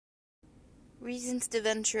reasons to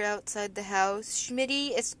venture outside the house.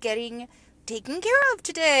 Schmitty is getting taken care of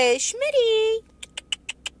today. Schmitty!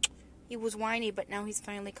 He was whiny, but now he's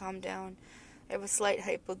finally calmed down. I have a slight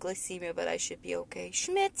hypoglycemia, but I should be okay.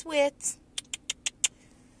 Schmitz wits.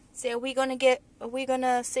 So are we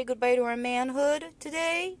gonna say goodbye to our manhood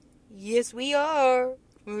today? Yes, we are.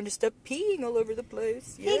 We're gonna stop peeing all over the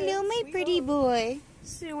place. Hello, my pretty boy.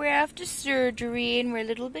 So we're after surgery and we're a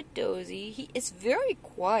little bit dozy. He is very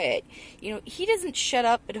quiet. You know, he doesn't shut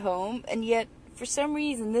up at home, and yet for some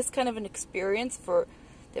reason this kind of an experience for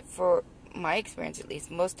my experience at least,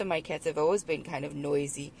 most of my cats have always been kind of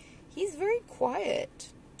noisy. He's very quiet.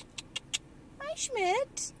 Hi,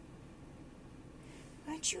 Schmidt.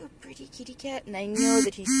 Aren't you a pretty kitty cat? And I know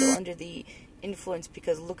that he's still under the influence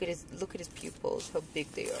because look at his pupils, how big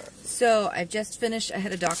they are. So I've just finished. I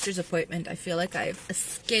had a doctor's appointment. I feel like I've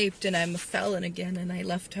escaped and I'm a felon again, and I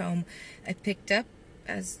left home. I picked up,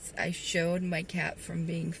 as I showed, my cat from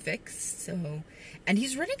being fixed. And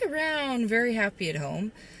he's running around very happy at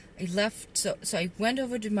home. I left, so I went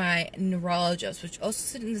over to my neurologist, which also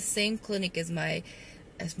sits in the same clinic as my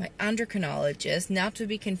endocrinologist, not to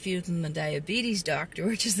be confused with the diabetes doctor,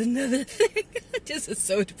 which is another thing. This is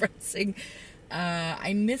so depressing.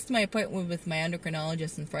 I missed my appointment with my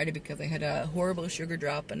endocrinologist on Friday because I had a horrible sugar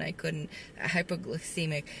drop and a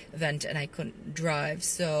hypoglycemic event, and I couldn't drive.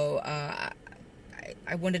 So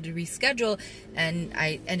I wanted to reschedule, and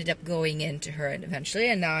I ended up going in to her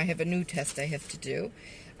eventually, and now I have a new test I have to do.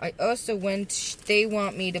 I also they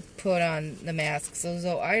want me to put on the masks,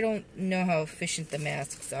 although I don't know how efficient the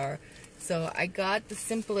masks are. So I got the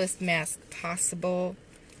simplest mask possible,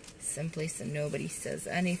 simply so nobody says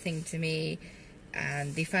anything to me.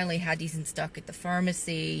 And they finally had these in stock at the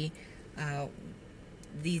pharmacy,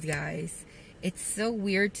 these guys. It's so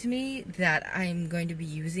weird to me that I'm going to be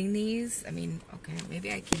using these. I mean, okay,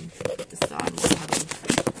 maybe I can put this on.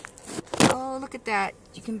 Oh, look at that.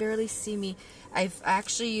 You can barely see me. I've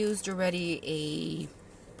actually used already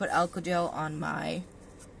put alcohol gel on my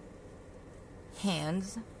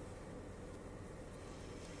hands.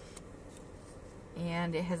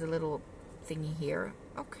 And it has a little thingy here.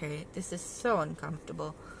 Okay, this is so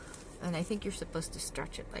uncomfortable. And I think you're supposed to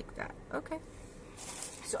stretch it like that. Okay.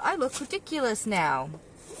 So I look ridiculous now.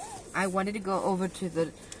 I wanted to go over to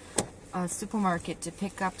the supermarket to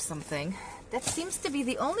pick up something. That seems to be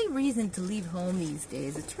the only reason to leave home these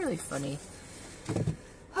days. It's really funny.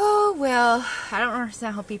 Oh, well, I don't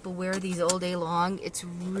understand how people wear these all day long. It's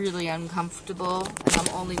really uncomfortable, and I'm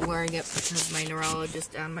only wearing it because my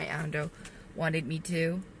neurologist and my endo wanted me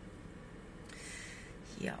to.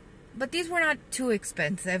 Yeah. But these were not too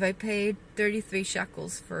expensive. I paid 33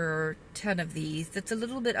 shekels for 10 of these. That's a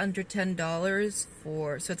little bit under $10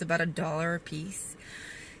 so it's about $1 a piece.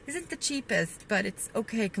 Isn't the cheapest, but it's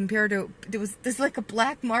okay compared to, there's like a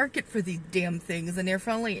black market for these damn things, and they're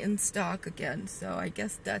finally in stock again, so I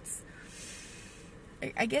guess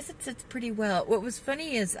it's pretty well. What was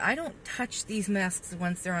funny is I don't touch these masks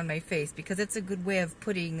once they're on my face, because it's a good way of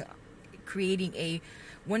creating a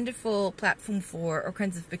wonderful platform for all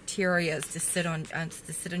kinds of bacteria to sit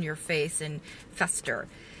on your face and fester.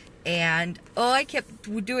 And all I kept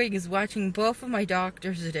doing is watching both of my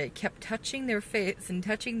doctors today, kept touching their face and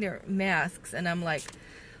touching their masks, and I'm like,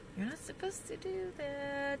 you're not supposed to do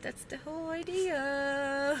that. That's the whole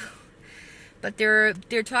idea. But they're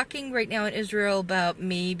talking right now in Israel about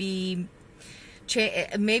maybe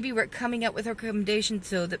we're coming up with recommendations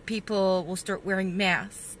so that people will start wearing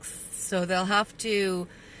masks. So they'll have to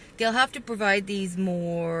provide these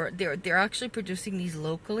more. They're actually producing these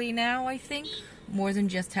locally now, I think, more than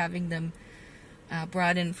just having them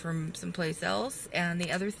brought in from someplace else. And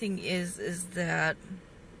the other thing is that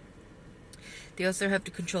they also have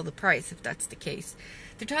to control the price, if that's the case.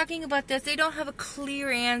 They're talking about this. They don't have a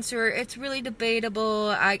clear answer. It's really debatable.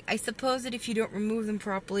 I suppose that if you don't remove them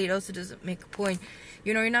properly, it also doesn't make a point.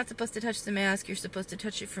 You know, you're not supposed to touch the mask. You're supposed to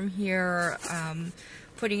touch it from here,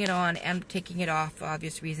 putting it on and taking it off for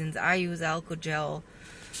obvious reasons. I use alcohol gel.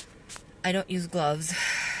 I don't use gloves.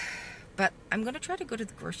 But I'm going to try to go to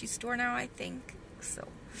the grocery store now, I think. So,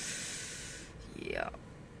 yeah.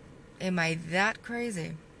 Am I that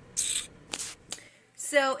crazy?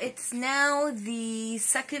 So, it's now the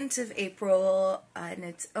 2nd of April, and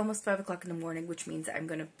it's almost 5 o'clock in the morning, which means I'm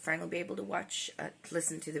going to finally be able to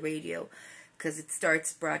listen to the radio, because it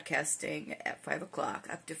starts broadcasting at 5 o'clock.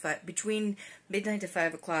 Between midnight to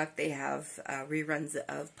 5 o'clock, they have reruns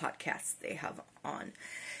of podcasts they have on.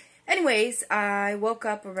 Anyways, I woke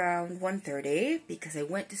up around 1:30 because I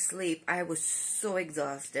went to sleep. I was so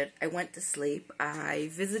exhausted. I went to sleep. I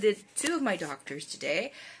visited 2 of my doctors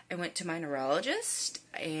today. I went to my neurologist,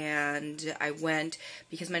 and I went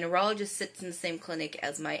because my neurologist sits in the same clinic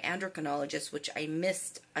as my endocrinologist, which I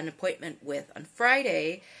missed an appointment with on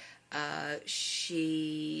Friday.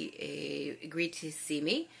 She agreed to see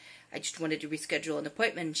me. I just wanted to reschedule an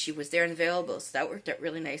appointment, and she was there and available, so that worked out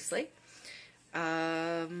really nicely.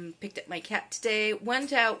 Picked up my cat today,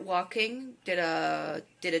 went out walking, did a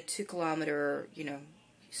 2-kilometer,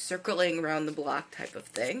 circling around the block type of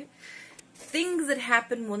thing. Things that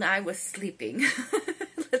happened when I was sleeping.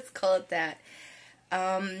 Let's call it that.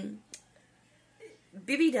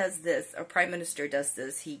 Bibi does this, our Prime Minister does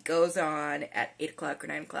this. He goes on at 8 o'clock or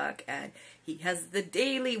 9 o'clock, and he has the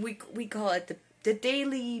daily, we call it the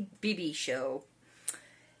daily Bibi show.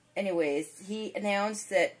 Anyways, he announced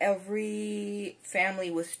that every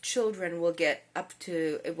family with children will get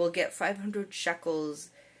 500 shekels,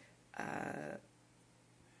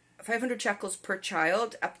 500 shekels per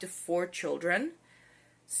child, up to 4 children.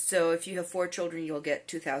 So if you have 4 children, you'll get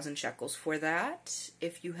 2,000 shekels for that.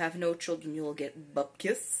 If you have no children, you'll get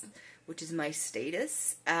bupkis, which is my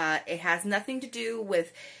status. It has nothing to do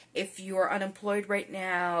with if you're unemployed right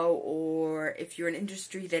now, or if you're in an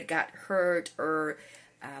industry that got hurt, or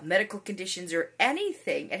medical conditions or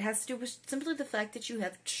anything. It has to do with simply the fact that you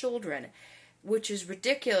have children, which is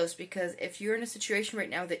ridiculous, because if you're in a situation right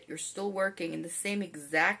now that you're still working in the same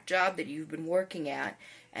exact job that you've been working at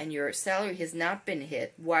and your salary has not been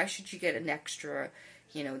hit, why should you get an extra?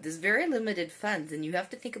 There's very limited funds, and you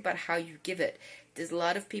have to think about how you give it. There's a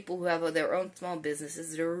lot of people who have their own small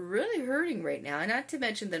businesses that are really hurting right now, and not to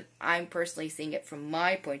mention that I'm personally seeing it from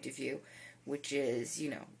my point of view, which is,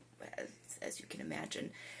 as you can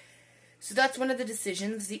imagine. So that's one of the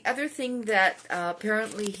decisions. The other thing that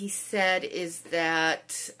apparently he said is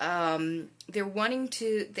that they're wanting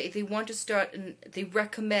to, they want to start, and they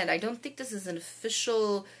recommend, I don't think this is an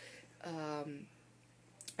official,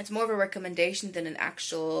 it's more of a recommendation than an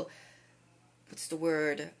actual,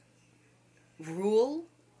 rule,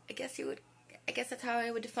 I guess that's how I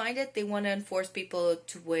would define it. They want to enforce people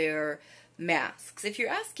to wear masks. If you're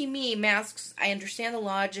asking me, masks, I understand the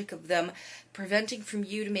logic of them preventing from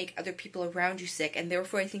you to make other people around you sick, and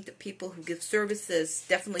therefore I think that people who give services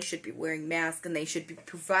definitely should be wearing masks, and they should be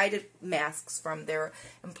provided masks from their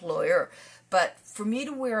employer. But for me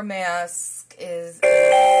to wear a mask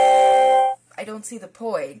I don't see the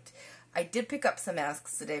point. I did pick up some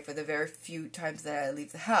masks today for the very few times that I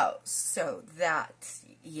leave the house. So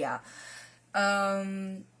yeah.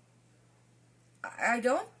 I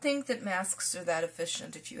don't think that masks are that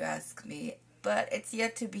efficient, if you ask me, but it's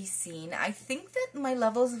yet to be seen. I think that my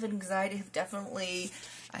levels of anxiety have definitely,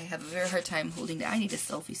 I have a very hard time holding, I need a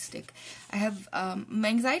selfie stick. My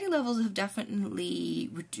anxiety levels have definitely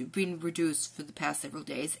been reduced for the past several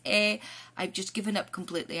days. I've just given up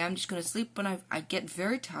completely. I'm just going to sleep when I get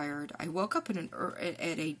very tired. I woke up at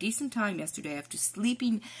a decent time yesterday after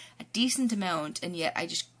sleeping a decent amount, and yet I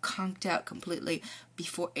just conked out completely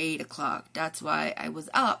before 8 o'clock. That's why I was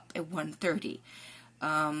up at 1:30.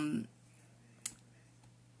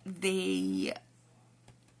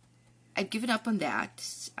 I've given up on that.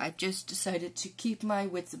 I've just decided to keep my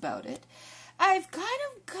wits about it. I've kind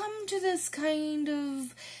of come to this kind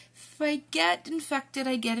of, if I get infected,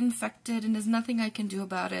 I get infected, and there's nothing I can do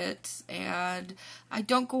about it, and I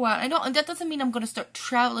don't go out. And that doesn't mean I'm going to start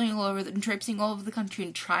traveling all over and traipsing all over the country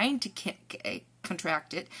and trying to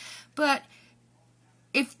contract it, but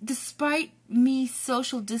if despite me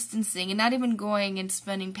social distancing and not even going and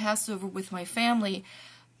spending Passover with my family,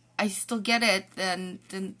 I still get it, then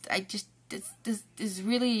I just, this is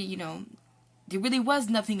really, there really was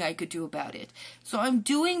nothing I could do about it. So I'm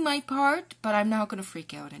doing my part, but I'm not going to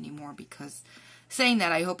freak out anymore, because saying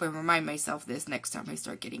that, I hope I remind myself this next time I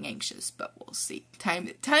start getting anxious, but we'll see. Time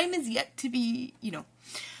is yet to be,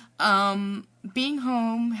 being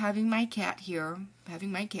home, having my cat here,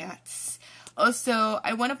 having my cats. Also,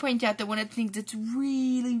 I want to point out that one of the things that's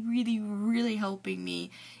really, really, really helping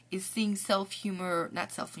me is seeing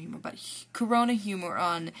not self-humor, but corona humor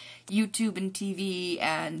on YouTube and TV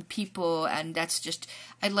and people, and that's just,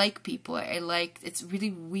 I like people. It's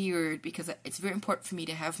really weird because it's very important for me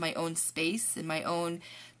to have my own space and my own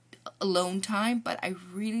alone time, but I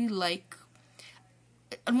really like,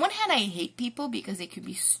 on one hand, I hate people because they can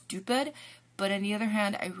be stupid, but on the other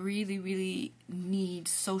hand, I really, really need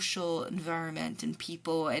social environment and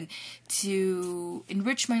people, and to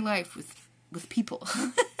enrich my life with people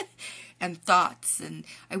and thoughts. And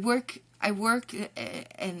I work I work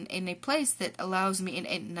in a place that allows me,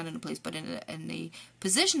 not in a place, but in a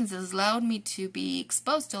position that has allowed me to be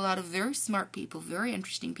exposed to a lot of very smart people, very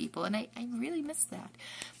interesting people, and I really miss that.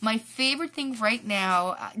 My favorite thing right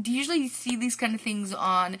now, usually you see these kind of things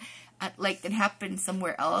on, like, that happen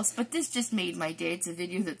somewhere else, but this just made my day. It's a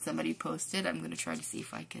video that somebody posted. I'm going to try to see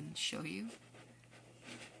if I can show you.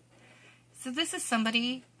 So this is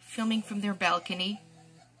somebody filming from their balcony,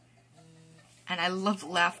 and I love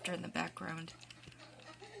laughter in the background.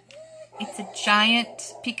 It's a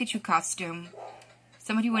giant Pikachu costume.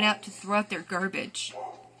 Somebody went out to throw out their garbage.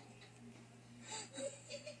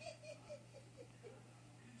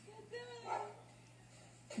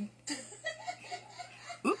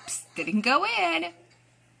 Oops, didn't go in.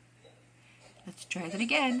 Let's try that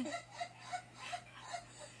again.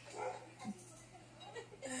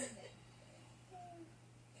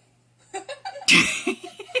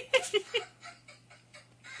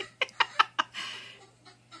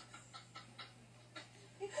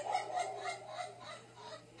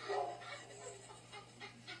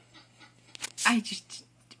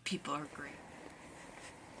 People are great.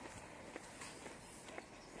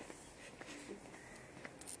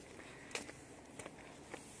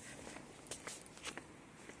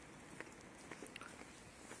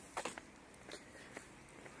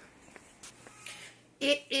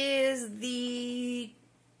 It is the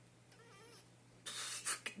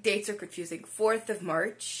dates are confusing. 4th of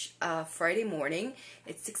March, Friday morning.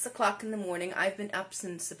 It's 6 o'clock in the morning. I've been up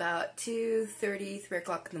since about 2:30, 3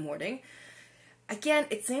 o'clock in the morning. Again,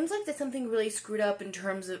 it seems like there's something really screwed up in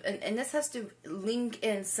terms of, and this has to link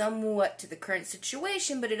in somewhat to the current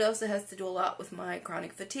situation, but it also has to do a lot with my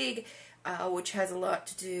chronic fatigue, which has a lot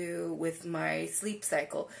to do with my sleep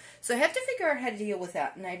cycle. So I have to figure out how to deal with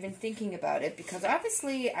that, and I've been thinking about it, because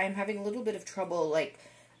obviously I'm having a little bit of trouble,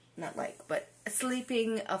 but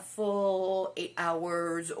sleeping a full 8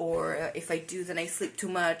 hours, or if I do, then I sleep too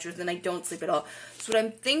much, or then I don't sleep at all. So what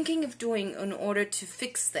I'm thinking of doing in order to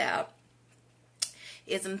fix that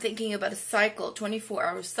is I'm thinking about a cycle,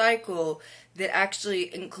 24-hour cycle, that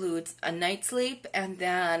actually includes a night sleep and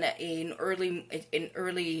then an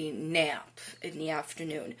early nap in the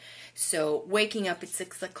afternoon. So waking up at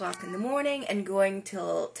 6 o'clock in the morning and going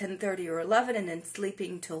till 10:30 or 11, and then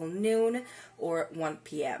sleeping till noon or 1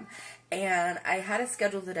 p.m. And I had a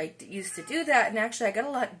schedule that I used to do that, and actually I got a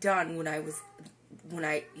lot done when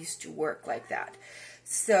I used to work like that.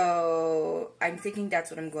 So I'm thinking that's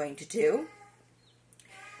what I'm going to do.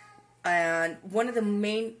 And one of the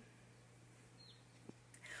main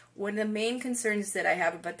concerns that I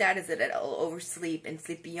have about that is that I'll oversleep and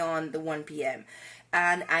sleep beyond the 1 p.m.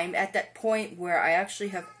 And I'm at that point where I actually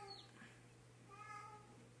have...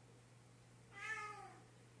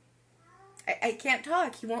 I can't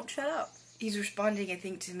talk. He won't shut up. He's responding, I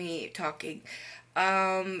think, to me talking.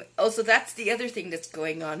 Also, that's the other thing that's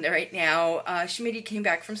going on right now. Schmitty came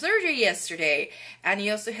back from surgery yesterday, and he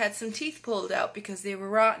also had some teeth pulled out because they were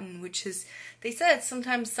rotten, which is, they said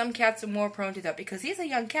sometimes some cats are more prone to that, because he's a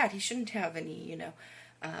young cat. He shouldn't have any,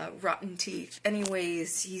 rotten teeth.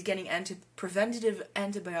 Anyways, he's getting preventative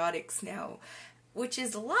antibiotics now, which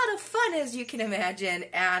is a lot of fun, as you can imagine,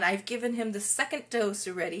 and I've given him the 2nd dose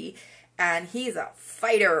already, and he's a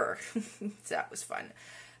fighter. So that was fun.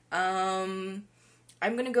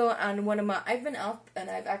 I'm going to go on one of my... I've been up, and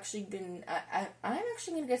I've actually been... I'm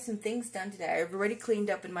actually going to get some things done today. I've already cleaned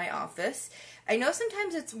up in my office. I know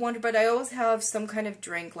sometimes it's wonder, but I always have some kind of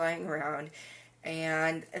drink lying around,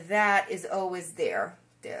 and that is always there.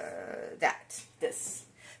 This.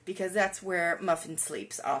 Because that's where Muffin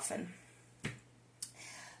sleeps often.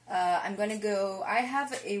 I'm going to go... I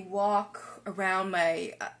have a walk around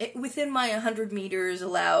my... within my 100 meters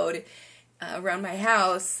allowed... around my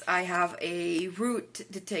house. I have a route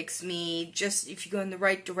that takes me, just if you go in the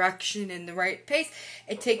right direction and the right pace,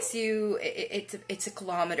 it takes you, it's a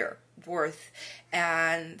kilometer worth,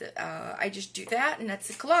 and I just do that, and that's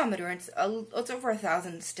a kilometer. It's over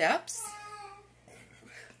 1,000 steps.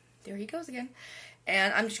 There he goes again.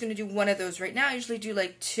 And I'm just going to do one of those right now. I usually do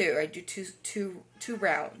like 2. I do two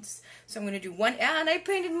rounds. So I'm going to do one. And I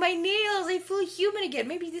painted my nails. I feel human again.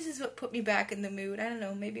 Maybe this is what put me back in the mood. I don't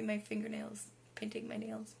know. Maybe my fingernails. Painting my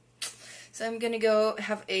nails. So I'm going to go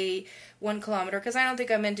have a 1 kilometer, because I don't think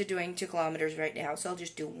I'm into doing 2 kilometers right now, so I'll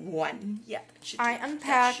just do 1. Yeah. I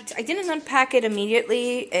unpacked. I didn't unpack it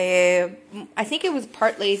immediately. I think it was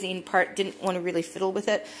part lazy and part didn't want to really fiddle with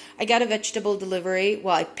it. I got a vegetable delivery.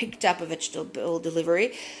 Well, I picked up a vegetable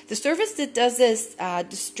delivery. The service that does this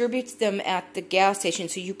distributes them at the gas station,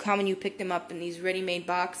 so you come and you pick them up in these ready-made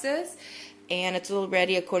boxes. and it's all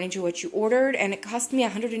ready according to what you ordered, and it cost me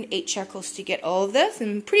 108 shekels to get all of this.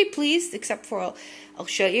 I'm pretty pleased, except for I'll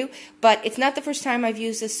show you, but it's not the first time I've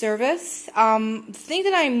used this service. The thing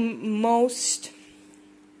that I'm a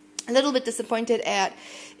little bit disappointed at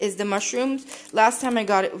is the mushrooms. Last time I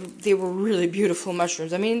got it, they were really beautiful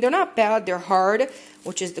mushrooms. I mean, they're not bad, they're hard,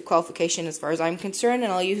 which is the qualification as far as I'm concerned,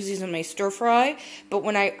 and I'll use these in my stir fry, but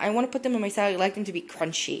when I want to put them in my salad, I like them to be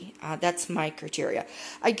crunchy. That's my criteria.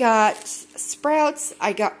 I got sprouts,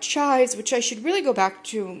 I got chives, which I should really go back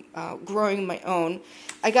to growing my own.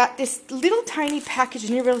 I got this little tiny package, I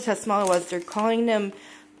didn't realize how small it was. They're calling them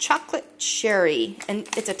chocolate cherry, and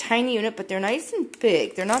it's a tiny unit, but they're nice and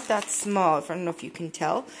big. They're not that small, I don't know if you can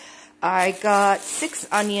tell. I got 6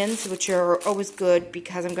 onions, which are always good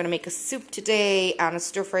because I'm going to make a soup today and a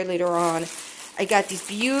stir fry later on. I got these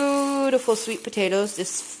beautiful sweet potatoes.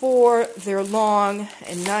 There's 4. They're long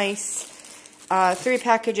and nice. 3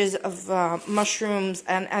 packages of mushrooms,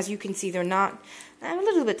 and as you can see, they're not. I'm a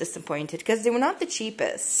little bit disappointed because they were not the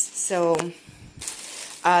cheapest. So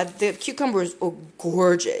the cucumbers are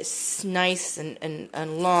gorgeous, nice and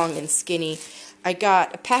long and skinny. I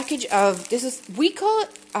got a package of, we call it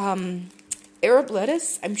Arab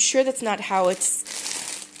lettuce. I'm sure it's not how it's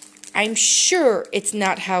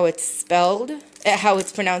spelled, how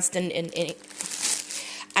it's pronounced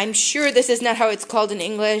I'm sure this is not how it's called in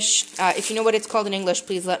English. If you know what it's called in English,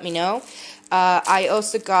 please let me know. I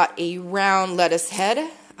also got a round lettuce head,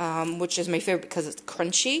 which is my favorite because it's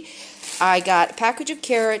crunchy. I got a package of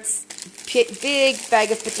carrots, big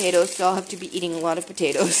bag of potatoes, so I'll have to be eating a lot of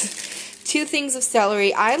potatoes. 2 things of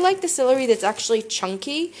celery. I like the celery that's actually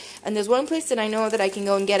chunky, and there's one place that I know that I can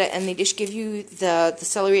go and get it, and they just give you the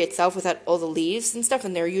celery itself without all the leaves and stuff,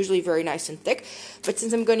 and they're usually very nice and thick. But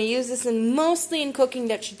since I'm going to use this mostly in cooking,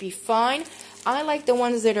 that should be fine. I like the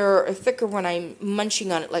ones that are thicker when I'm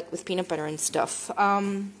munching on it, like with peanut butter and stuff. I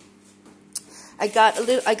got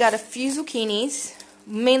a few zucchinis,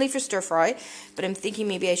 mainly for stir fry, but I'm thinking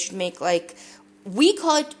maybe I should make like, we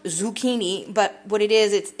call it zucchini, but what it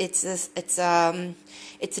is, it's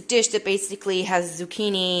a dish that basically has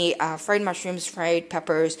zucchini, fried mushrooms, fried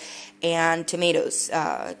peppers, and tomatoes,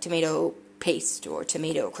 tomato paste or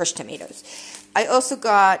crushed tomatoes. I also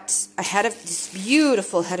got this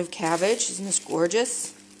beautiful head of cabbage. Isn't this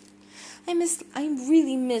gorgeous? I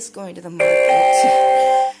really miss going to the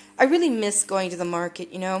market. I really miss going to the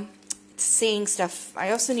market, you know, seeing stuff.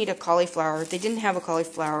 I also need a cauliflower. They didn't have a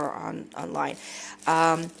cauliflower online.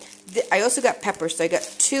 I also got peppers, so I got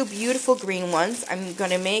 2 beautiful green ones. I'm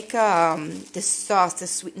going to make this sauce,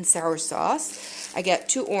 this sweet and sour sauce. I got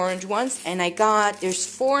 2 orange ones, and there's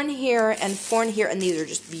 4 in here and 4 in here, and these are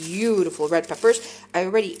just beautiful red peppers. I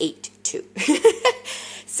already ate 2.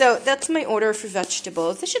 So that's my order for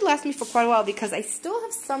vegetables. This should last me for quite a while because I still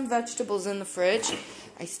have some vegetables in the fridge.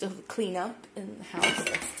 I still clean up in the house.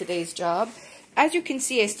 That's today's job. As you can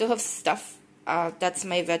see, I still have stuff. That's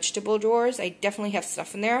my vegetable drawers. I definitely have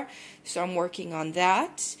stuff in there, so I'm working on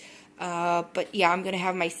that. But yeah, I'm going to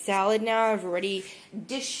have my salad now. I've already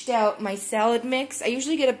dished out my salad mix. I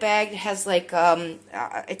usually get a bag that has like,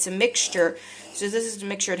 it's a mixture. So this is the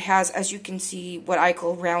mixture. It has, as you can see, what I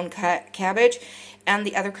call round cabbage. And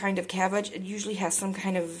the other kind of cabbage, it usually has some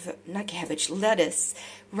kind of, not cabbage, lettuce.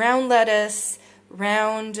 Round lettuce,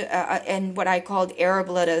 and what I called Arab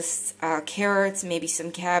lettuce, carrots, maybe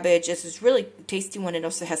some cabbage. This is really tasty one. It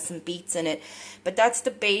also has some beets in it. But that's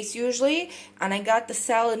the base usually. And I got the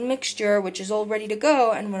salad mixture, which is all ready to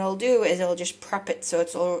go. And what I'll do is I'll just prep it so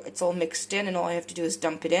it's all mixed in, and all I have to do is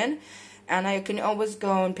dump it in. And I can always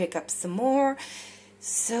go and pick up some more.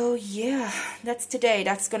 So yeah, that's today.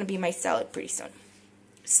 That's going to be my salad pretty soon.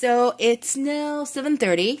 So it's now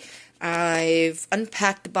 7:30. I've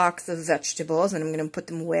unpacked the box of vegetables, and I'm going to put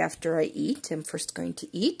them away after I eat. I'm first going to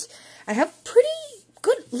eat. I have pretty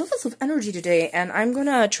good levels of energy today, and I'm going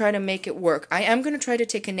to try to make it work. I am going to try to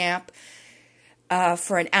take a nap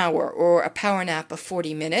for an hour, or a power nap of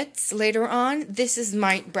 40 minutes later on. This is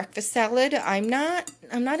my breakfast salad. I'm not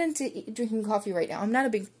into drinking coffee right now. I'm not a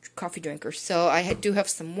big coffee drinker, so I do have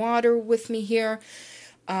some water with me here.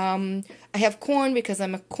 I have corn because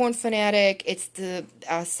I'm a corn fanatic. It's the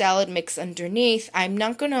salad mix underneath. I'm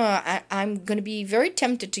gonna be very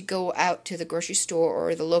tempted to go out to the grocery store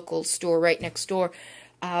or the local store right next door,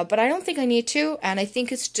 but I don't think I need to, and I think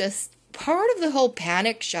it's just part of the whole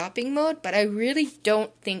panic shopping mode, but I really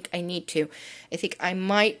don't think I need to. I think I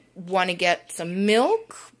might want to get some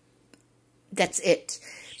milk. That's it.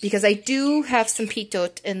 Because I do have some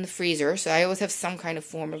pitot in the freezer, so I always have some kind of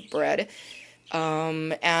form of bread.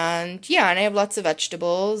 And yeah, and I have lots of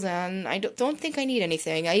vegetables, and I don't think I need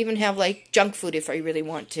anything. I even have like junk food if I really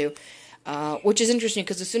want to. which is interesting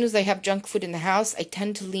because as soon as I have junk food in the house, I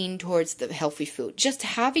tend to lean towards the healthy food. Just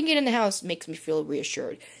having it in the house makes me feel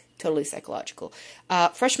reassured. Totally psychological.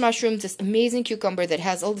 Fresh mushrooms, this amazing cucumber that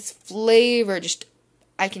has all this flavor, just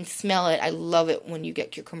I can smell it. I love it when you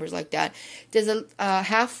get cucumbers like that. There's a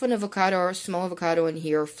half an avocado or a small avocado in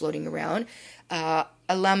here floating around. A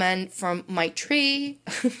lemon from my tree.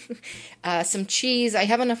 Some cheese. I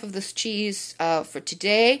have enough of this cheese for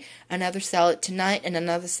today. Another salad tonight and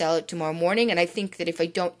another salad tomorrow morning. And I think that if I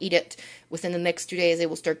don't eat it within the next 2 days, it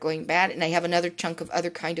will start going bad. And I have another chunk of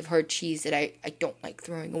other kind of hard cheese that I don't like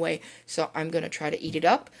throwing away. So I'm going to try to eat it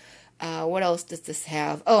up. What else does this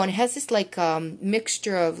have? Oh, and it has this like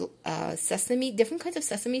mixture of sesame, different kinds of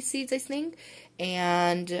sesame seeds, I think,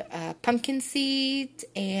 and pumpkin seeds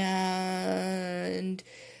and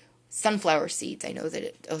sunflower seeds. I know that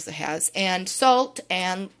it also has, and salt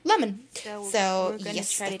and lemon. So we're going to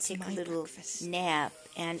try to take a little nap,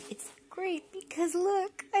 and it's great because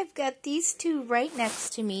look, I've got these two right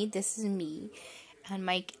next to me. This is me. And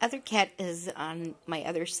my other cat is on my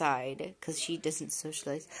other side because she doesn't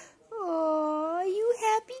socialize. Oh, you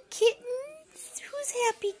happy kittens? Who's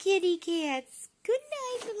happy kitty cats? Good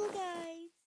night, little guy.